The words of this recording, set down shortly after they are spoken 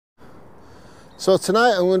So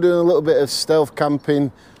tonight I'm going to do a little bit of stealth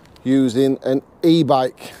camping using an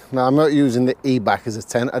e-bike. Now I'm not using the e-bike as a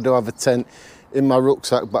tent, I do have a tent in my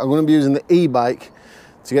rucksack, but I'm going to be using the e-bike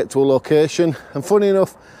to get to a location. And funny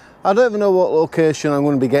enough, I don't even know what location I'm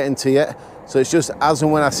going to be getting to yet, so it's just as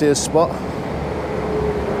and when I see a spot.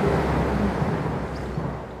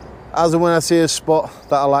 As and when I see a spot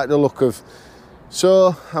that I like the look of.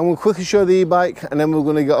 So I'm going to quickly show the e-bike and then we're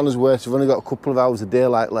going to get on his way. So we've only got a couple of hours of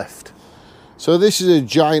daylight left. So this is a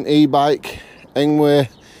giant e-bike, ENGWE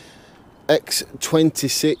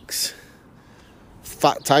X26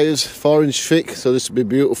 fat tyres, 4-inch thick, so this will be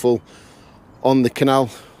beautiful on the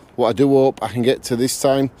canal. What I do hope I can get to this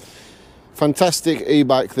time. Fantastic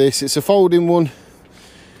e-bike this, it's a folding one.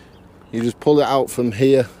 You just pull it out from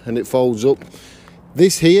here and it folds up.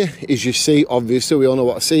 This here is your seat, obviously we all know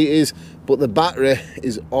what a seat is, but the battery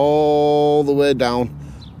is all the way down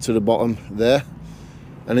to the bottom there.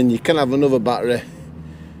 And then you can have another battery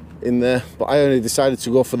in there, but I only decided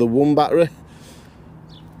to go for the one battery.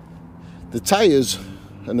 The tyres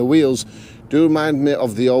and the wheels do remind me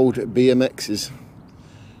of the old BMXs.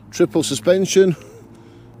 Triple suspension,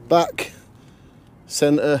 back,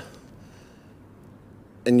 centre,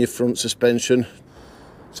 and your front suspension.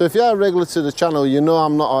 So if you are regular to the channel, you know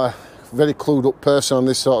I'm not a very clued up person on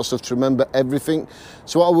this sort of stuff to remember everything.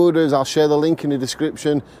 So what I will do is I'll share the link in the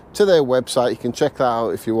description to their website. You can check that out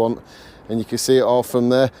if you want and you can see it all from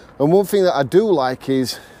there. And one thing that I do like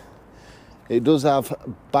is it does have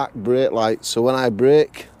back brake lights. So when I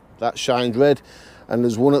brake, that shines red, and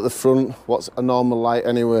there's one at the front, what's a normal light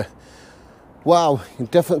anyway. Wow, you can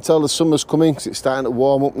definitely tell the summer's coming because it's starting to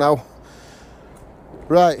warm up now.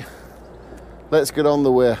 Right, let's get on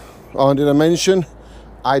the way. Oh, did I mention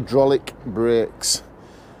hydraulic brakes?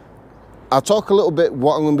 I'll talk a little bit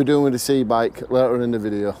what I'm going to be doing with the e-bike later on in the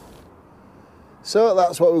video. So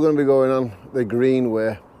that's what we're going to be going on, the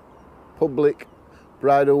Greenway, public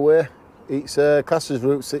bridle way. It's classed as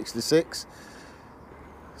Route 66.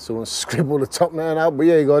 Someone scribbled the top name out, but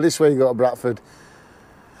yeah, you go this way, you go to Bradford.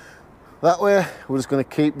 That way, we're just going to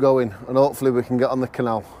keep going and hopefully we can get on the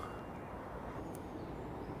canal.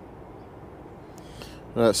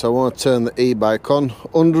 Right, so I want to turn the e-bike on,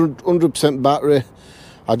 100% battery.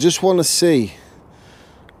 I just want to see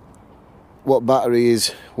what battery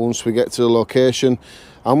is once we get to the location.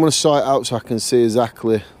 I'm going to sort it out so I can see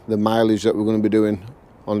exactly the mileage that we're going to be doing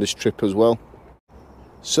on this trip as well.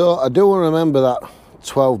 So I do want to remember that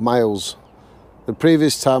 12 miles. The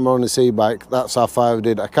previous time on this e-bike, that's how far I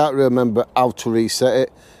did. I can't really remember how to reset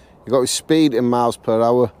it. You got your speed in miles per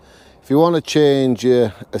hour. If you want to change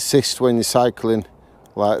your assist when you're cycling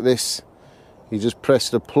like this, you just press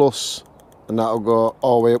the plus and that'll go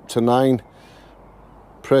all the way up to 9.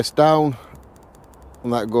 Press down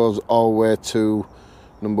and that goes all the way to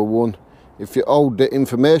number 1. If you hold the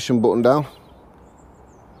information button down,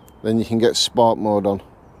 then you can get sport mode on.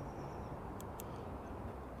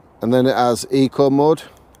 And then it has eco mode,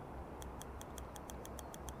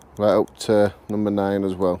 right up to number 9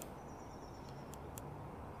 as well.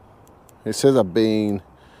 It says I've been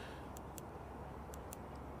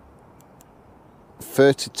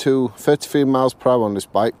 33 miles per hour on this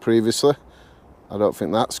bike previously. I don't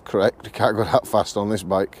think that's correct, you can't go that fast on this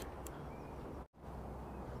bike.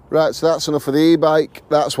 Right, so that's enough for the e-bike.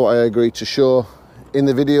 That's what I agreed to show in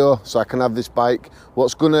the video so I can have this bike.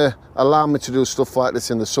 What's going to allow me to do stuff like this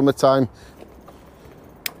in the summertime.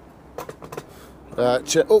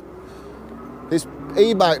 Oh, this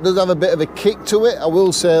e-bike does have a bit of a kick to it, I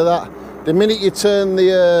will say that. The minute you turn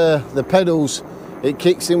the pedals, it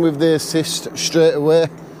kicks in with the assist straight away.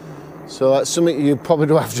 So that's something you probably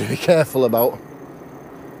do have to be careful about.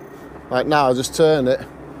 Like now, I just turn it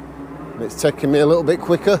and it's taking me a little bit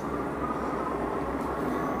quicker.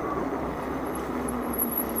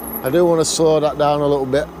 I do want to slow that down a little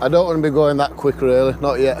bit. I don't want to be going that quick really,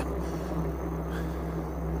 not yet.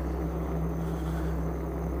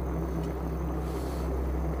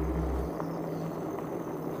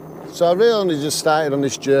 So I really only just started on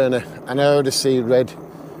this journey and I already see red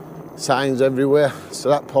signs everywhere. So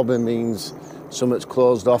that probably means something's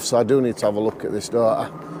closed off, so I do need to have a look at this, don't I?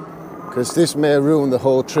 Because this may ruin the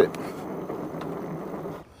whole trip.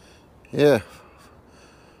 Yeah.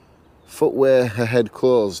 Footwear ahead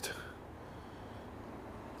closed.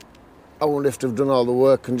 I wonder if they've done all the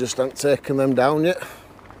work and just haven't taken them down yet.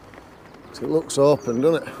 So it looks open,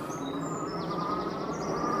 doesn't it?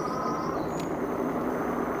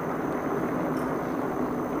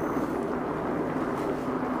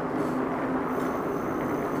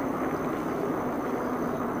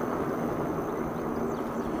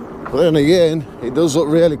 But then again, it does look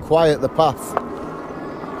really quiet, the path.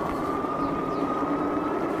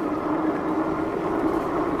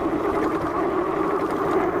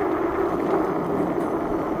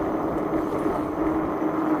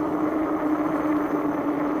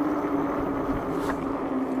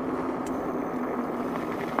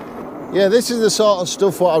 Yeah, this is the sort of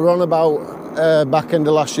stuff what I run about back end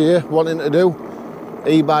of last year, wanting to do.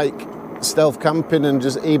 E-bike stealth camping and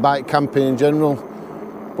just e-bike camping in general.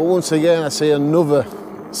 But once again I see another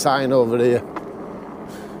sign over here.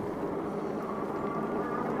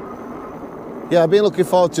 Yeah, I've been looking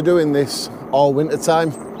forward to doing this all winter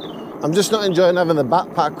time. I'm just not enjoying having the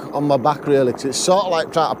backpack on my back really, because it's sort of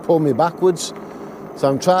like trying to pull me backwards. So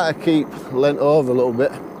I'm trying to keep leant over a little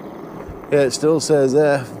bit. Yeah, it still says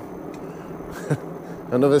there.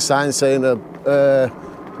 Another sign saying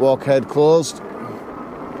walk ahead closed.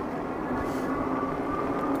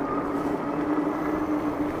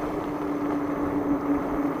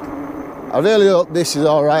 I really hope this is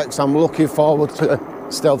alright, because I'm looking forward to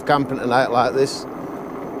stealth camping tonight like this.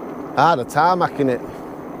 I had a tarmac in it.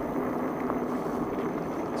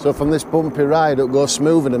 So from this bumpy ride it'll go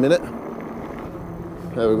smooth in a minute.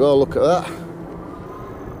 There we go, look at that.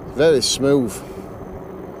 Very smooth.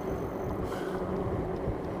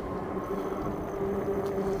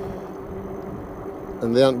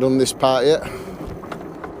 And they haven't done this part yet.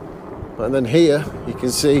 But then here you can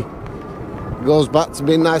see it goes back to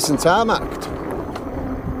being nice and tarmacked.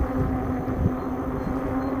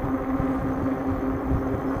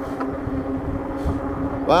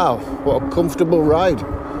 Wow, what a comfortable ride.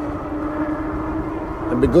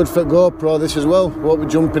 It'd be good for GoPro this as well, won't be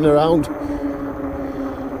jumping around.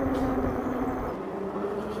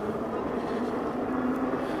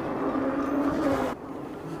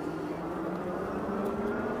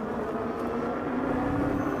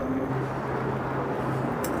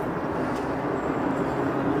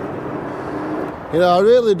 You know, I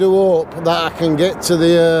really do hope that I can get to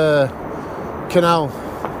the canal.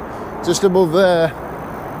 Just above there,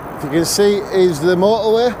 if you can see, is the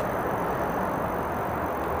motorway.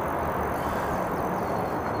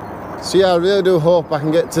 So yeah, I really do hope I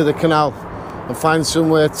can get to the canal and find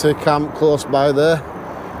somewhere to camp close by there.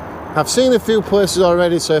 I've seen a few places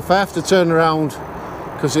already, so if I have to turn around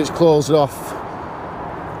because it's closed off,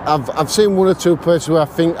 I've seen one or two places where I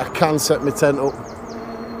think I can set my tent up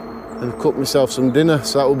and cook myself some dinner,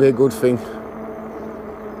 so that will be a good thing.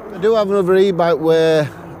 I do have another e-bike where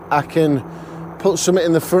I can put something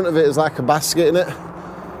in the front of it as like a basket in it,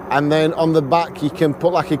 and then on the back you can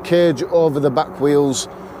put like a cage over the back wheels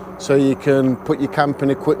so you can put your camping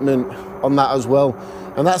equipment on that as well.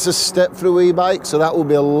 And that's a step through e-bike, so that will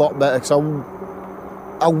be a lot better, because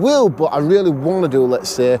I will, but I really want to do, let's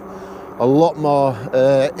say, a lot more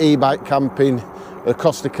e-bike camping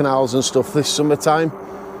across the canals and stuff this summertime.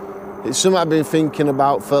 It's something I've been thinking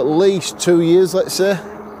about for at least 2 years, let's say.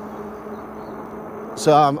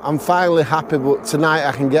 So I'm finally happy, but tonight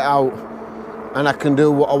I can get out and I can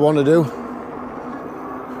do what I want to do.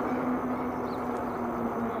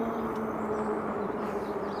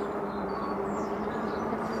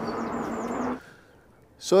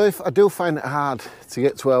 So if I do find it hard to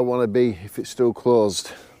get to where I want to be, if it's still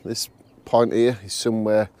closed, this point here is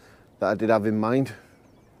somewhere that I did have in mind.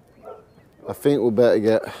 I think we'll better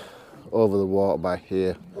get over the water by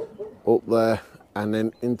here, up there, and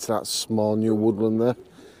then into that small new woodland there.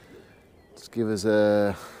 Just give us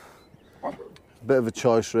a bit of a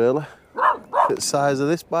choice really. Look at the size of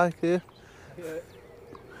this bike here.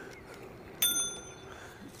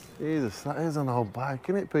 Jesus, that is an old bike,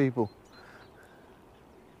 isn't it, people?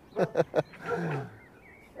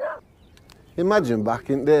 Imagine back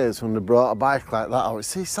in days when they brought a bike like that out.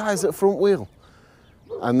 See the size of the front wheel,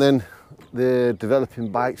 and then they're developing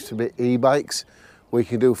bikes to be e-bikes where you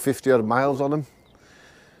can do 50 odd miles on them.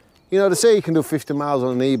 You know, they say you can do 50 miles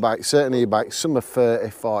on an e-bike, certain e-bikes, some are 30,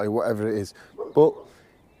 40, whatever it is. But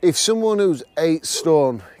if someone who's 8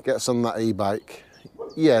 stone gets on that e-bike,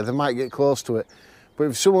 yeah, they might get close to it. But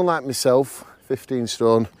if someone like myself, 15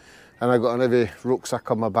 stone, and I've got an heavy rucksack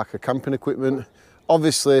on my back of camping equipment,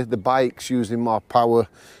 obviously the bike's using more power,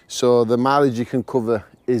 so the mileage you can cover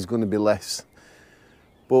is going to be less.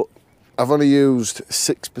 But I've only used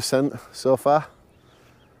 6% so far.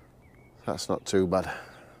 That's not too bad.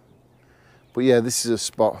 But yeah, this is a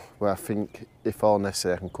spot where I think, if all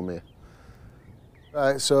necessary, I can come here.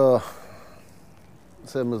 Right, so,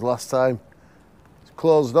 same as last time. It's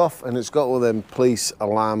closed off and it's got one of them police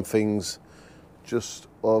alarm things just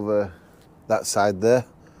over that side there.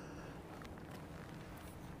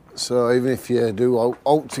 So even if you do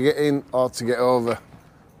out to get in or to get over,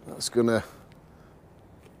 that's gonna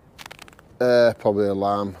probably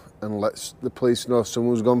alarm and lets the police know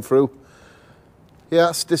someone's gone through. Yeah,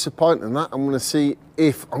 that's disappointing that. I'm gonna see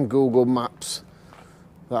if on Google Maps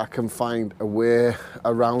that I can find a way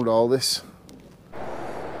around all this.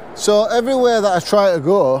 So everywhere that I try to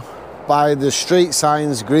go, by the street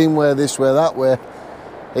signs, greenway, this way, that way,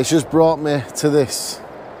 It's just brought me to this.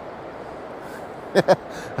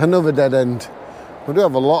 Another dead end. We do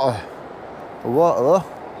have a lot of water though.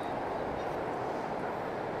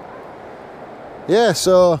 Yeah,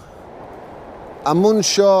 so I'm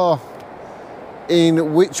unsure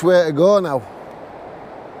in which way to go now.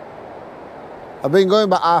 I've been going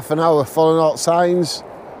about half an hour following all signs.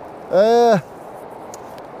 In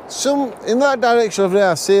that direction over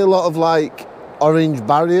there I see a lot of like orange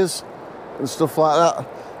barriers and stuff like that.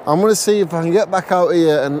 I'm going to see if I can get back out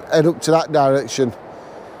here and head up to that direction,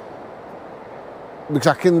 because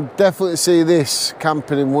I can definitely see this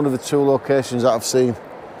camping in one of the 2 locations that I've seen.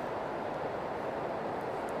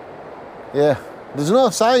 Yeah, there's no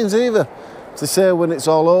signs either to say when it's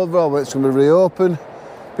all over or when it's going to be reopened.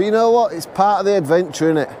 But you know what? It's part of the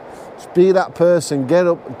adventure, innit? Just be that person, get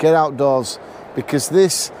up, get outdoors, because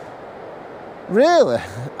this, really,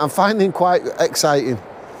 I'm finding quite exciting.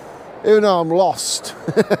 Even though I'm lost,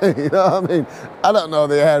 you know what I mean? I don't know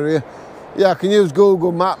the area. Yeah, I can use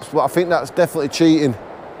Google Maps, but I think that's definitely cheating.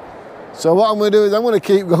 So what I'm going to do is I'm going to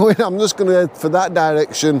keep going. I'm just going to head for that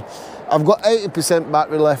direction. I've got 80%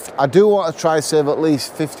 battery left. I do want to try save at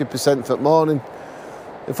least 50% for the morning.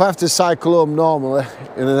 If I have to cycle home normally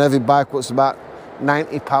in an heavy bike, what's about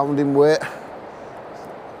 90 pound in weight,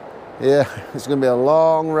 yeah, it's going to be a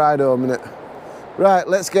long ride home, innit? Right,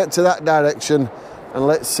 let's get to that direction and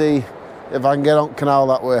let's see if I can get on canal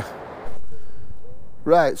that way.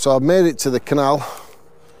 Right, so I've made it to the canal.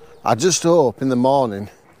 I just hope in the morning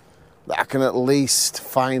that I can at least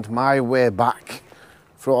find my way back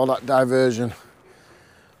for all that diversion.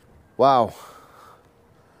 Wow.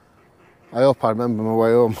 I hope I remember my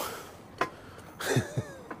way home.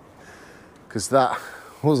 Because that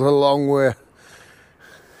was a long way.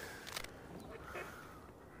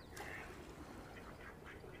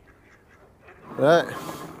 Right,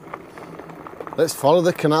 let's follow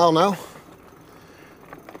the canal now.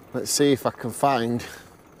 Let's see if I can find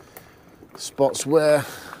spots where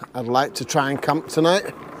I'd like to try and camp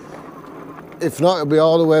tonight. If not, it'll be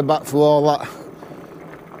all the way back for all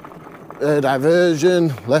that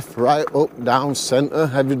diversion, left, right, up, down, centre,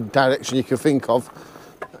 every direction you can think of,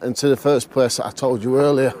 and to the first place that I told you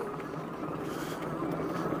earlier.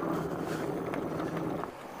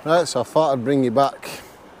 Right, so I thought I'd bring you back.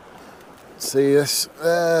 See this,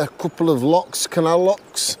 a couple of locks, canal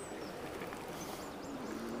locks.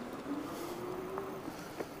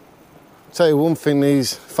 Tell you one thing,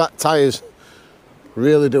 these fat tyres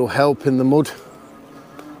really do help in the mud.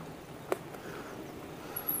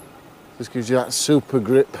 Just gives you that super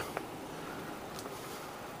grip.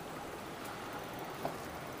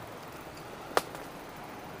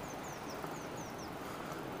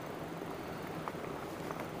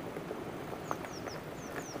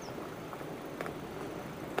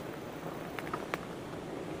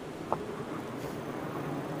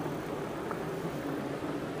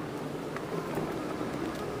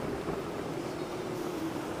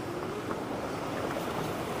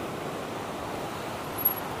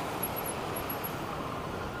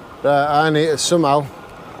 I need to somehow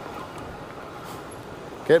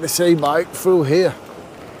get this e-bike through here.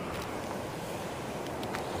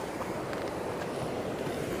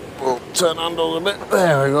 We'll turn handle a bit.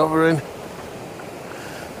 There we go, we're in.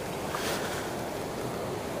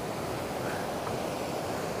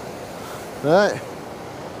 Right,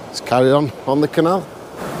 let's carry on the canal.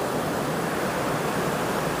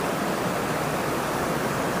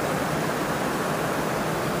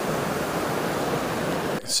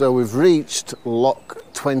 So we've reached lock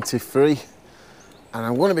 23, and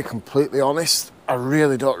I'm going to be completely honest, I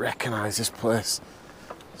really don't recognise this place.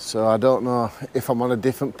 So I don't know if I'm on a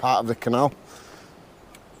different part of the canal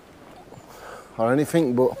or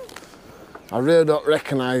anything, but I really don't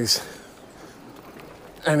recognise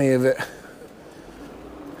any of it.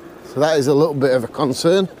 So that is a little bit of a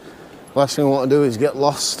concern. The last thing I want to do is get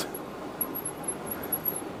lost.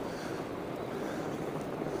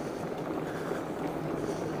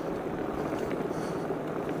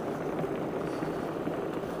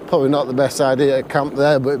 Probably not the best idea to camp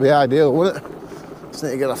there, but it'd be ideal, wouldn't it? Just need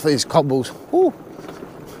to get off these cobbles. Woo.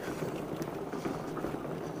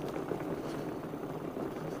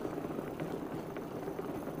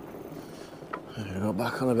 There we go,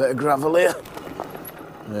 back on a bit of gravel here.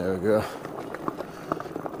 There we go.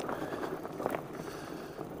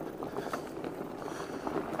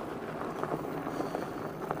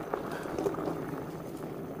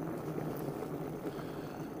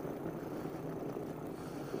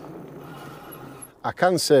 I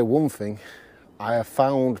can say one thing, I have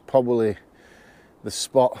found probably the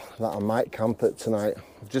spot that I might camp at tonight.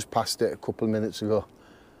 I've just passed it a couple of minutes ago.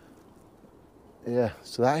 Yeah,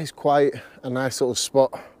 so that is quite a nice little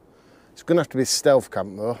spot. It's going to have to be stealth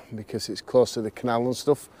camp though, because it's close to the canal and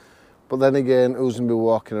stuff. But then again, who's going to be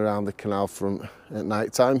walking around the canal front at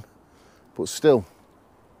night time? But still,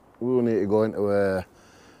 we will need to go into a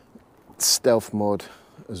stealth mode,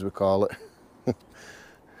 as we call it,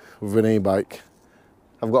 with an e-bike.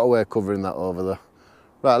 I've got a way of covering that over there.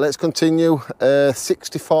 Right, let's continue.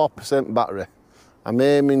 64% battery. I'm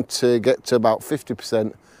aiming to get to about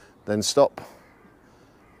 50%, then stop.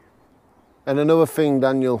 And another thing,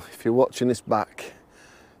 Daniel, if you're watching this back,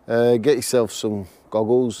 get yourself some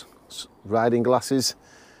goggles, riding glasses.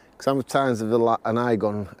 Because how many times have an eye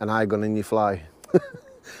gone in your fly?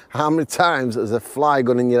 How many times has a fly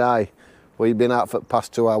gone in your eye where you've been out for the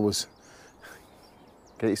past 2 hours?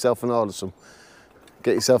 Get yourself and order some.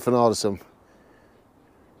 Get yourself and order some.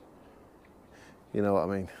 You know what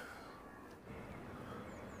I mean.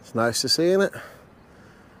 It's nice to see, isn't it?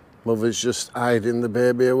 Mother's just hiding the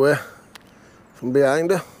baby away from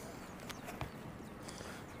behind her.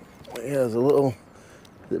 Here's a little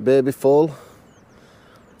baby foal.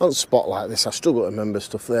 On a spot like this, I struggle to remember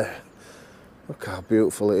stuff there. Look how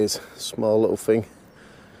beautiful it is. Small little thing.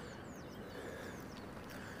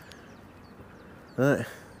 Right.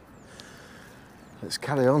 Let's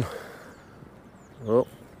carry on. Oh.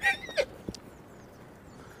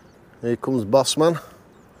 Here comes Bossman.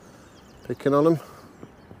 Picking on him.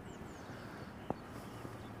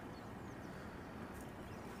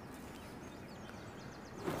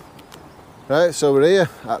 Right, so we're here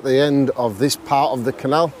at the end of this part of the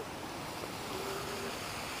canal.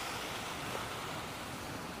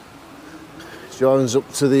 It joins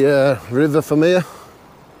up to the river from here.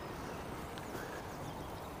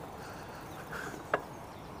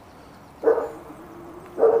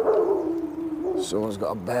 Someone's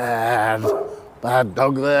got a bad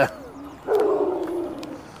dog there.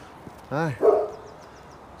 Right,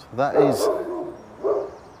 so that is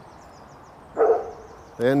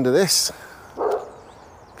the end of this.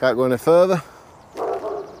 Can't go any further.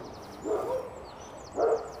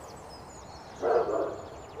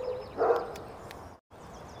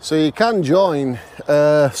 So you can join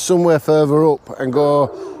somewhere further up and go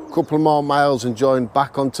a couple more miles and join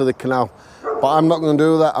back onto the canal. But I'm not going to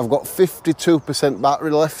do that. I've got 52%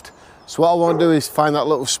 battery left. So what I want to do is find that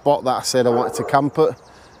little spot that I said I wanted to camp at.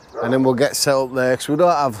 And then we'll get set up there, because we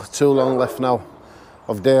don't have too long left now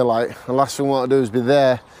of daylight. The last thing we want to do is be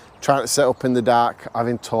there, trying to set up in the dark,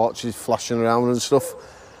 having torches flashing around and stuff.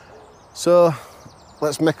 So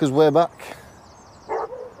let's make us way back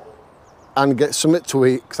and get something to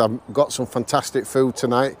eat, because I've got some fantastic food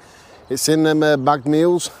tonight. It's in them bagged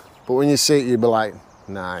meals, but when you see it, you'll be like,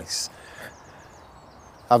 nice.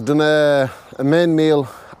 I've done a main meal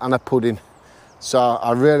and a pudding. So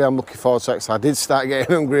I really am looking forward to it. So I did start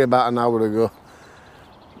getting hungry about an hour ago.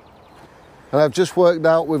 And I've just worked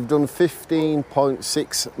out we've done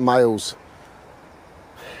 15.6 miles.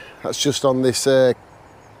 That's just on this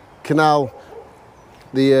canal,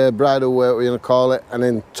 the bridleway, what we're going to call it, and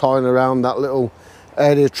then toying around that little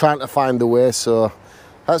area trying to find the way. So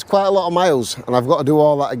that's quite a lot of miles, and I've got to do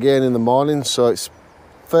all that again in the morning. So it's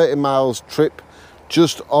 30 miles trip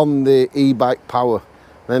just on the e-bike power.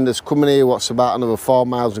 And then there's coming here, what's about another 4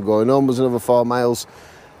 miles, and going home was another 4 miles.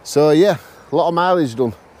 So yeah, a lot of mileage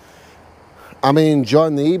done. I'm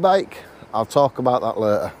enjoying the e-bike. I'll talk about that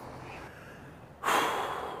later.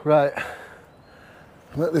 Right,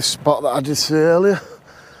 I'm at this spot that I did see earlier.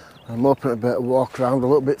 I'm hoping to be able to walk around a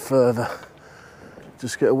little bit further.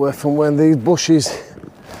 Just get away from when these bushes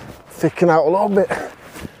thicken out a little bit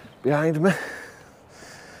behind me.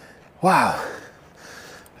 Wow.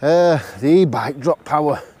 The e-bike dropped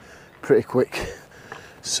power pretty quick.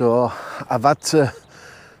 So I've had to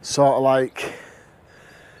sort of like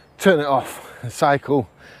turn it off and cycle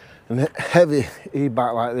a heavy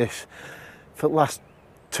e-bike like this for the last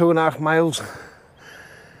 2.5 miles.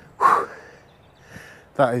 Whew.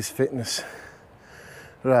 That is fitness.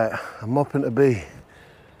 Right, I'm hoping to be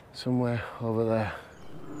somewhere over there.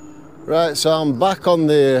 Right, so I'm back on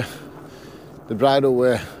the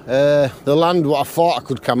bridleway. The land what I thought I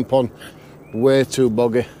could camp on, way too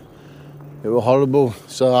boggy. It was horrible.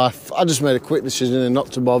 So I just made a quick decision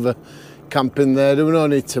not to bother camping there. There was no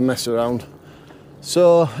need to mess around.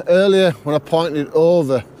 So earlier when I pointed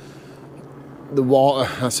over the water,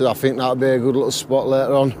 I said I think that'll be a good little spot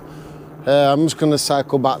later on. I'm just going to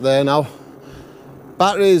cycle back there now.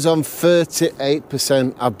 Battery is on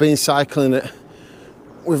 38%. I've been cycling it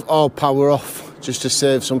with all power off just to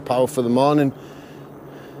save some power for the morning.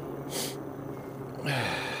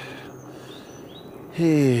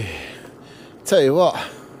 Tell you what,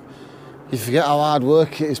 you forget how hard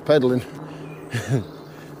work it is pedalling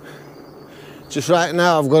Just right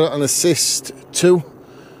now I've got it on assist 2,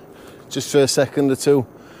 just for a second or two.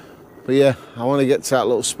 But yeah, I want to get to that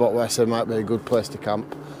little spot where I said might be a good place to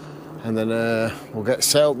camp. And then we'll get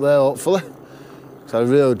set up there hopefully. Because I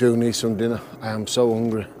really do need some dinner. I am so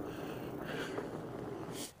hungry.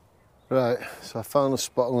 Right, so I found a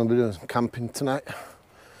spot I'm going to be doing some camping tonight.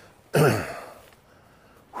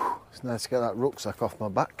 It's nice to get that rucksack off my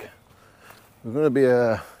back. We're going to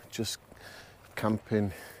be just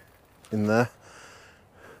camping in there.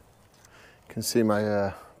 You can see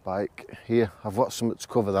my bike here. I've got something to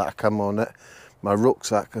cover that, a camo net. My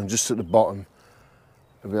rucksack, and just at the bottom,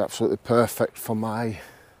 it'll be absolutely perfect for my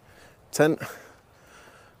tent.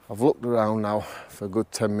 I've looked around now for a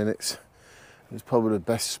good 10 minutes. It's probably the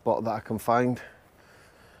best spot that I can find.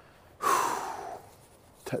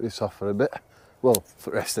 Take this off for a bit. Well,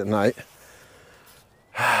 for the rest of the night.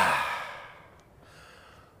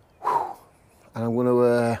 And I'm going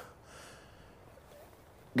to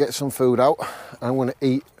get some food out. And I'm going to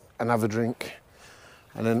eat and have a drink.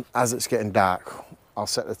 And then as it's getting dark, I'll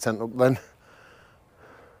set the tent up then.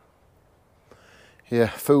 Yeah,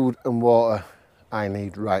 food and water I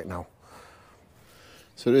need right now.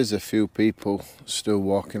 So there's a few people still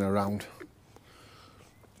walking around.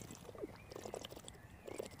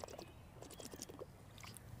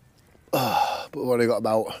 But we've only got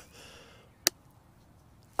about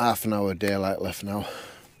half an hour daylight left now.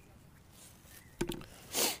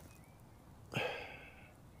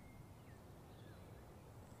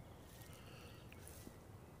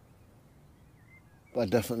 But I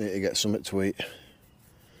definitely need to get something to eat.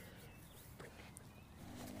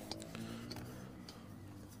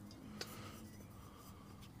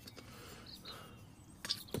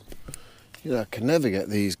 You know, I can never get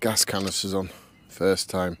these gas canisters on first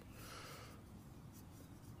time.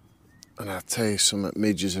 And I tell you something,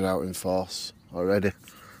 midges are out in force already.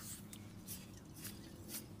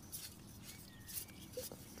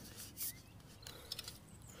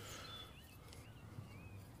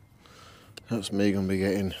 That's me gonna be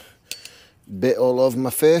getting bit all over my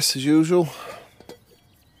face as usual.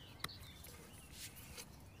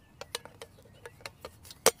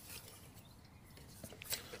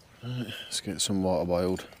 Right, let's get some water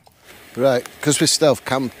boiled. Right, because we're stealth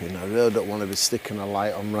camping, I really don't want to be sticking a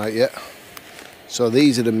light on right yet. So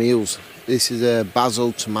these are the meals. This is a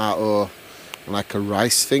basil, tomato, and like a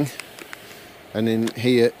rice thing. And in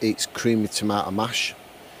here, it's creamy tomato mash.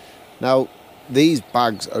 Now, these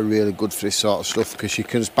bags are really good for this sort of stuff because you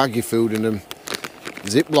can just bag your food in them,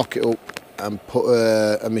 ziplock it up, and put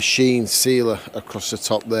a machine sealer across the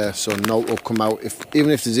top there so no will come out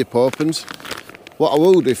even if the zip opens. What I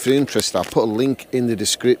will do, if you're interested, I'll put a link in the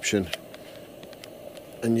description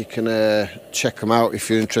and you can check them out if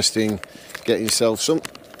you're interested in getting yourself some.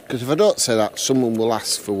 Because if I don't say that, someone will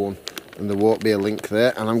ask for one and there won't be a link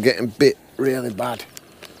there, and I'm getting bit really bad.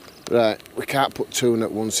 Right, we can't put 2 in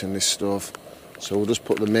at once in this stove, so we'll just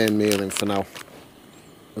put the main meal in for now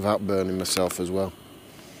without burning myself as well.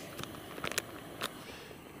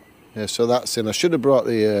 Yeah, so that's in. I should have brought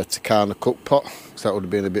the Takana cook pot because that would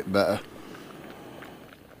have been a bit better.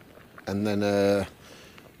 And then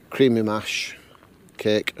creamy mash,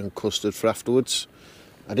 cake and custard for afterwards.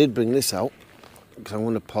 I did bring this out because I'm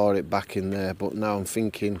going to pour it back in there, but now I'm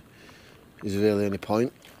thinking, is there really any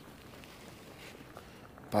point?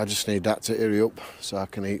 But I just need that to hurry up so I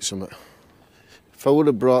can eat something. If I would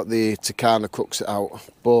have brought the Takana cooks out,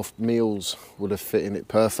 both meals would have fit in it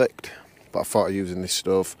perfect, but I thought of using this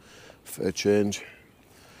stove for a change.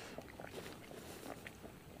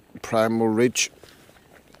 Primal Ridge.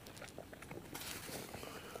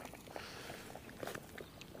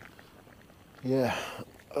 Yeah,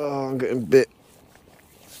 oh, I'm getting bit.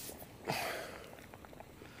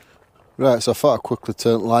 Right, so I thought I'd quickly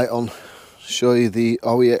turn the light on, show you the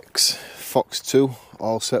ENGWE X26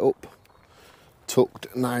 all set up,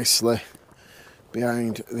 tucked nicely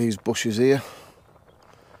behind these bushes here.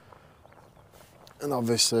 And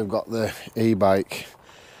obviously I've got the e-bike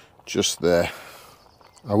just there.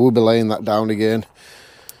 I will be laying that down again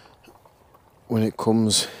when it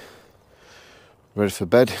comes ready for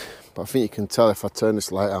bed. But I think you can tell if I turn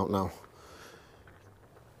this light out now,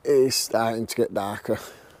 it is starting to get darker.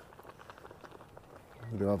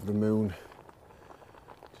 We do have the moon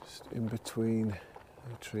just in between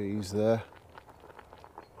the trees there.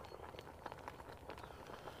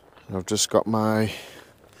 And I've just got my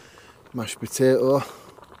mashed potato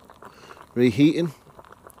reheating.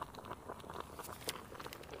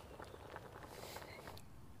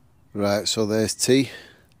 Right, so there's tea.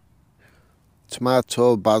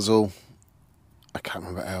 Tomato, basil, I can't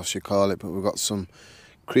remember what else you call it, but we've got some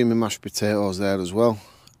creamy mashed potatoes there as well,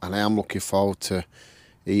 and I am looking forward to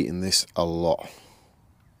eating this a lot.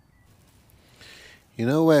 You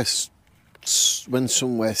know where when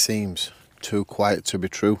somewhere seems too quiet to be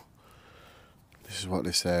true? This is what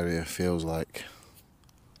this area feels like.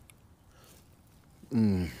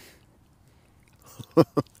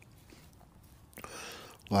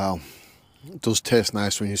 Wow, it does taste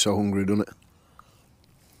nice when you're so hungry, doesn't it?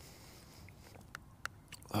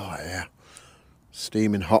 Oh yeah,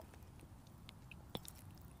 steaming hot.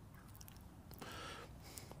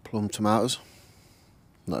 Plum tomatoes.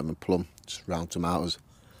 Not even plum, just round tomatoes.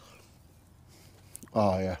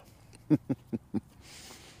 Oh yeah.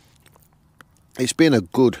 It's been a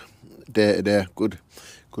good day today, good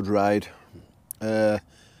ride. I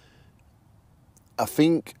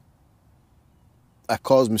think I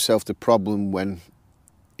caused myself the problem when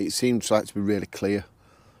it seemed like to be really clear,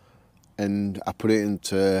 and I put it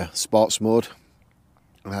into sports mode,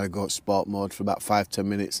 and I had to go to sport mode for about 5-10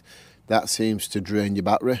 minutes. That seems to drain your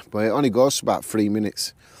battery, but it only goes for about 3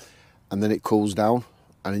 minutes, and then it cools down,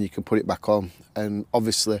 and then you can put it back on. And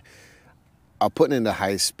obviously I'll put it in the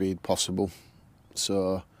highest speed possible,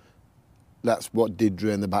 so that's what did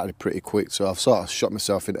drain the battery pretty quick. So I've sort of shot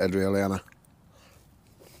myself in the head really, Anna.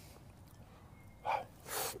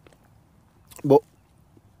 But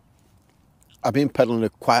I've been pedalling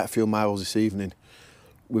quite a few miles this evening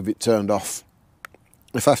with it turned off.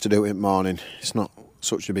 If I have to do it in the morning, it's not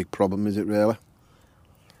such a big problem, is it really?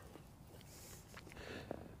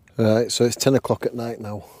 Right, so it's 10 o'clock at night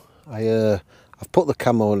now. I've put the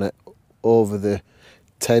camo net over the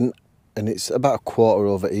tent, and it's about a quarter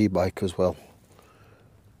over e-bike as well.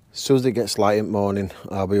 As soon as it gets light in the morning,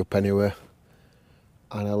 I'll be up anyway,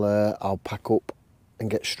 and I'll pack up and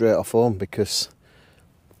get straight off home, because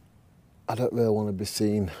I don't really want to be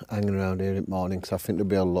seen hanging around here in the morning, because I think there'll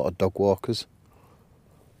be a lot of dog walkers.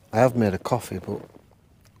 I have made a coffee, but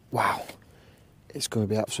wow, it's going to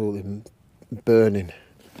be absolutely burning.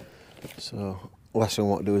 So last thing I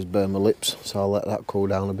want to do is burn my lips, so I'll let that cool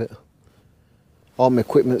down a bit. All my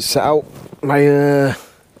equipment's set out. My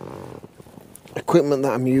equipment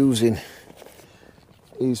that I'm using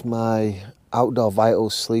is my Outdoor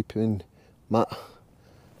Vitals sleeping mat,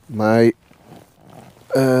 my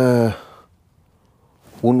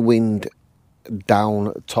One Wind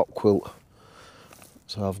down top quilt,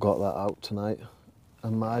 so I've got that out tonight,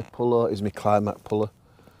 and my puller is my Climax puller.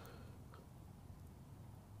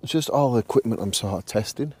 It's just all the equipment I'm sort of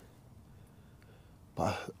testing.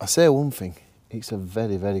 But I say one thing, it's a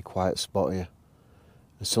very, very quiet spot here,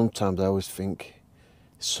 and sometimes I always think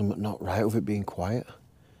there's something not right with it being quiet.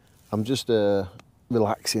 I'm just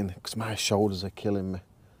relaxing, because my shoulders are killing me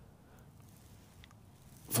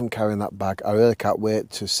from carrying that bag. I really can't wait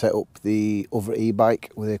to set up the other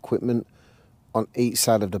e-bike with the equipment on each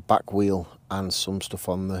side of the back wheel, and some stuff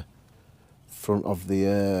on the front of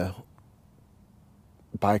the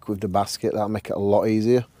bike with the basket. That'll make it a lot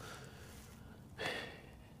easier.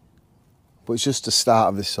 But it's just the start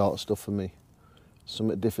of this sort of stuff for me.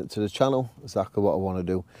 Something different to the channel, exactly what I want to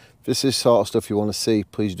do. If this is sort of stuff you want to see,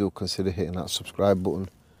 please do consider hitting that subscribe button.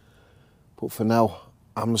 But for now,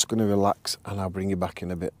 I'm just going to relax, and I'll bring you back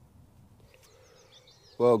in a bit.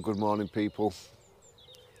 Well, good morning people.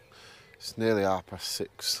 It's nearly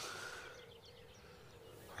 6:30.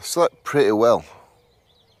 I slept pretty well.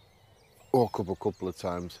 Woke up a couple of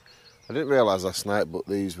times. I didn't realise last night, but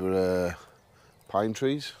these were pine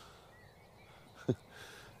trees. I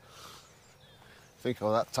think I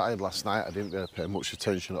was that tired last night, I didn't really pay much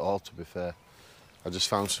attention at all, to be fair. I just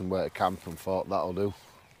found somewhere to camp and thought that'll do.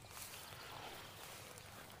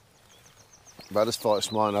 But I just thought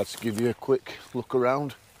this morning I'd just give you a quick look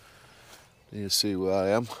around. You see where I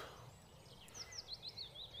am.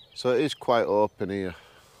 So it is quite open here.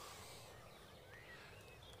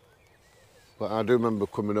 But I do remember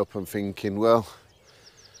coming up and thinking, well,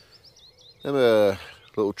 them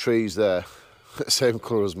little trees there, same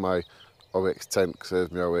colour as my OX tent, because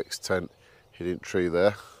there's my OX tent, hidden tree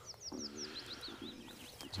there.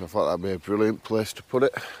 So I thought that'd be a brilliant place to put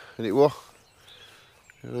it, and it was.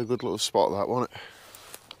 A really good little spot that, wasn't it?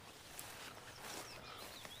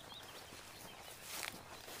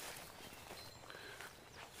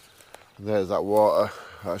 And there's that water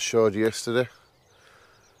that I showed you yesterday.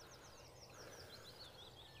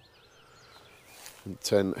 And the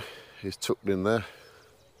tent is tucked in there.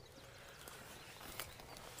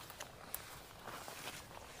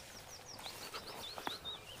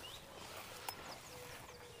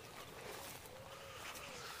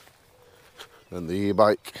 And the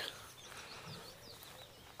e-bike.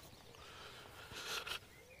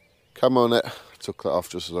 Come on it. Took that off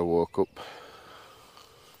just as I woke up.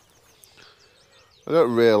 I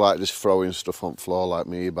don't really like just throwing stuff on the floor like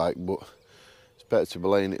my e-bike, but it's better to be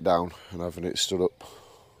laying it down and having it stood up.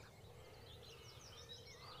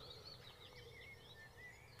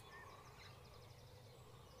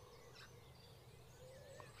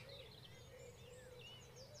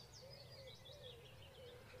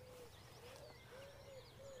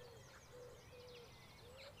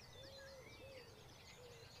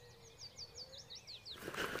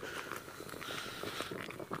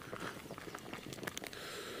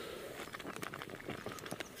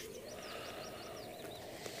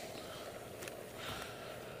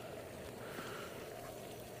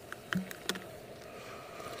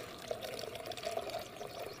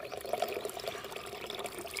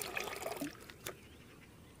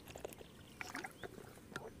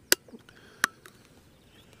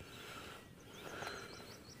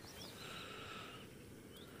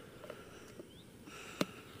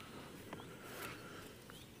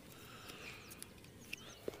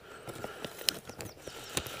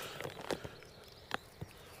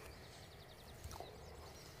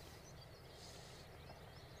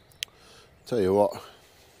 Tell you what,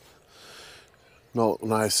 not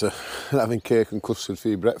nicer than having cake and custard for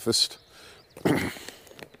your breakfast.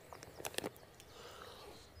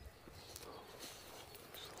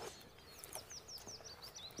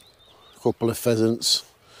 Couple of pheasants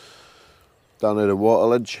down at the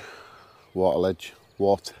water edge.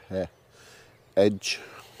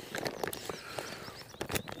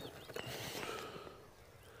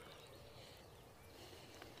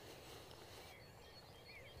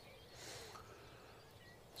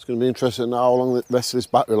 It's going to be interesting now how long the rest of this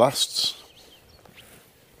battery lasts.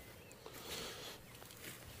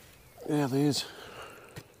 Yeah, there is.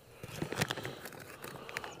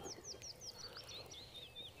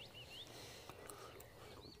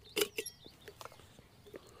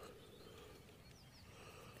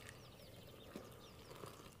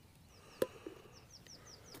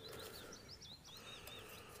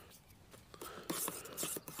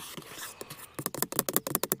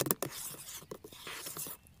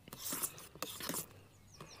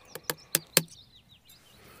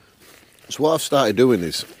 So what I've started doing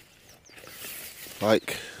is,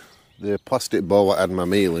 like the plastic bowl I had my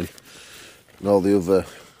meal in and all the other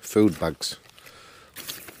food bags,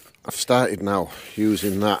 I've started now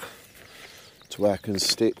using that to where I can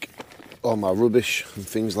stick all my rubbish and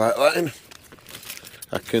things like that in.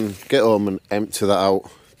 I can get home and empty that out,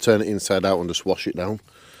 turn it inside out and just wash it down,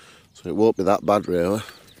 so it won't be that bad really.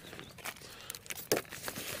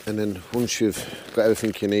 And then once you've got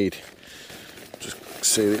everything you need, just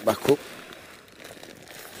seal it back up.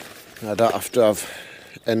 I don't have to have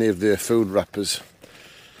any of the food wrappers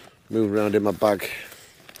moving around in my bag,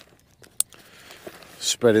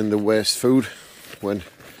 spreading the waste food when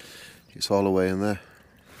it's all the way in there.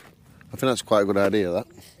 I think that's quite a good idea, that.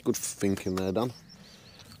 Good thinking there, Dan.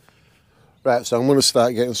 Right, so I'm going to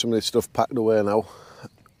start getting some of this stuff packed away now,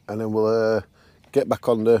 and then we'll get back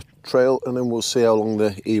on the trail, and then we'll see how long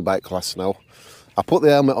the e-bike lasts now. I put the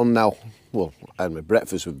helmet on now. Well, I had my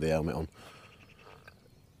breakfast with the helmet on.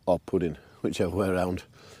 Or pudding, whichever way around.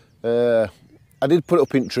 I did put it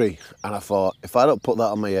up in tree, and I thought, if I don't put that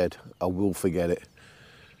on my head, I will forget it.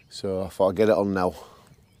 So I thought I'd get it on now.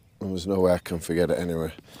 And there's no way I can forget it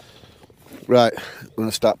anyway. Right, I'm going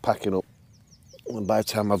to start packing up. And by the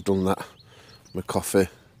time I've done that, my coffee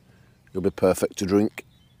will be perfect to drink.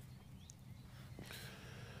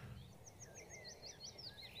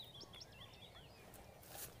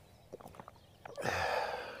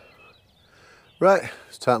 Right,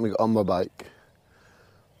 it's time to get on my bike.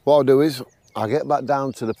 What I'll do is, I'll get back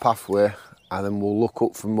down to the pathway and then we'll look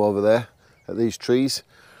up from over there at these trees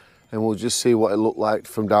and we'll just see what it looked like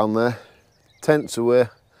from down there. Tents away,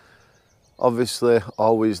 obviously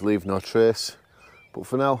always leave no trace, but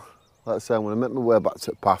for now, like I say, I'm going to make my way back to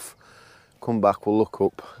the path, come back, we'll look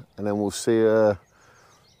up and then we'll see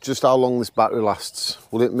just how long this battery lasts.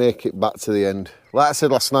 Will it make it back to the end? Like I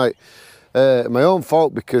said last night, my own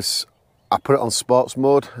fault because I put it on sports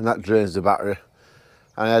mode and that drains the battery.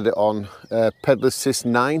 I had it on pedal assist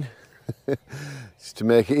 9 just to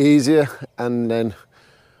make it easier, and then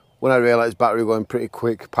when I realised battery going pretty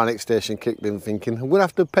quick, panic station kicked in thinking I'm going to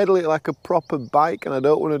have to pedal it like a proper bike and I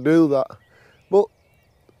don't want to do that. But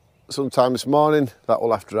sometime this morning that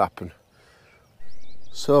will have to happen.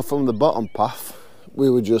 So from the bottom path we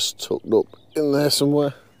were just tucked up in there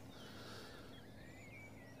somewhere.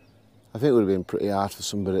 I think it would have been pretty hard for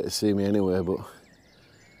somebody to see me anyway, but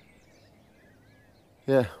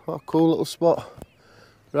yeah, what a cool little spot.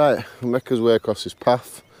 Right, we'll make our way across this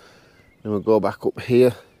path, then we'll go back up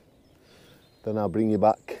here, then I'll bring you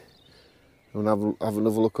back and have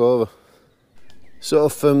another look over. So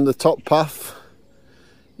from the top path,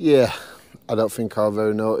 yeah, I don't think I've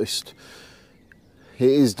ever noticed.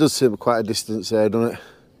 Does seem quite a distance there, doesn't it?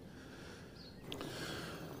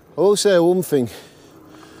 I will say one thing,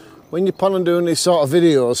 when you plan on doing these sort of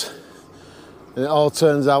videos and it all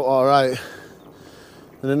turns out alright,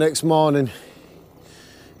 and the next morning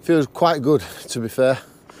it feels quite good, to be fair.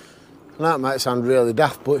 And that might sound really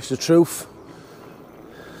daft, but it's the truth.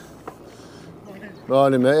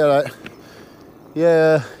 Morning mate, alright?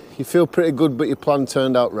 Yeah, you feel pretty good, but your plan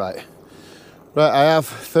turned out right. Right, I have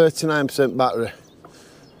 39% battery.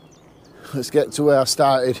 Let's get to where I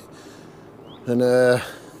started and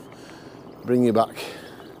bring you back.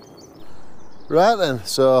 Right then,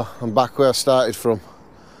 so I'm back where I started from.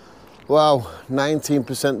 Wow,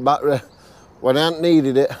 19% battery. When I hadn't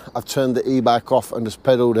needed it, I've turned the e-bike off and just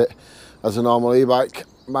pedalled it as a normal e-bike.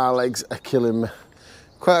 My legs are killing me.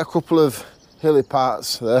 Quite a couple of hilly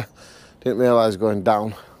parts there. Didn't realise going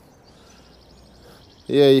down.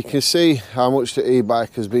 Yeah, you can see how much the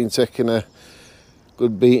e-bike has been taking a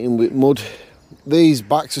good beating with mud. These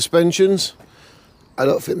back suspensions, I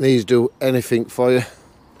don't think these do anything for you,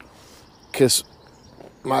 because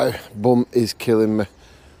my bum is killing me.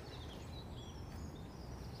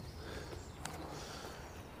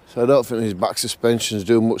 So I don't think these back suspensions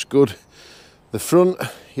do much good. The front,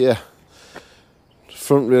 yeah, the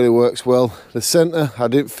front really works well. The centre, I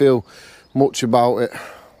didn't feel much about it.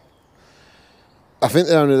 I think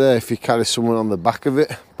they're only there if you carry someone on the back of it,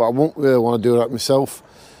 but I won't really want to do that myself.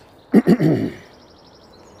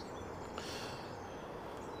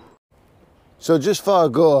 So just before I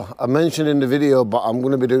go, I mentioned in the video, but I'm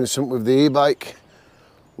going to be doing something with the e-bike.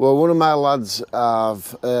 Well, one of my lads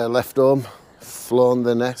have left home, flown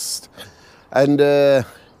the nest, and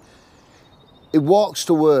he walks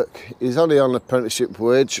to work. He's only on apprenticeship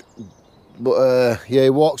wage, but yeah, he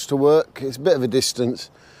walks to work. It's a bit of a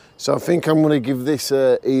distance, so I think I'm going to give this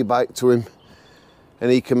e-bike to him,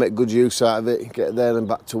 and he can make good use out of it, get there and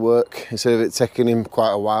back to work, instead of it taking him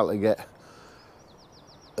quite a while to get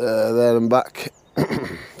there and back.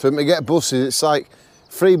 For him to get buses, it's like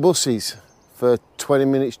 3 buses for 20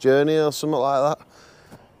 minutes journey or something like that.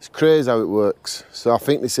 It's crazy how it works. So I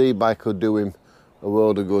think this e-bike will do him a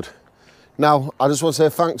world of good. Now, I just want to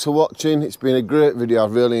say thanks for watching. It's been a great video.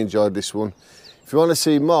 I've really enjoyed this one. If you want to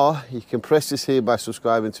see more, you can press this here by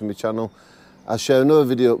subscribing to my channel. I'll share another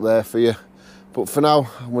video up there for you. But for now,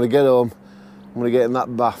 I'm going to get home. I'm going to get in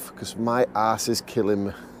that bath because my arse is killing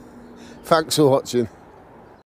me. Thanks for watching.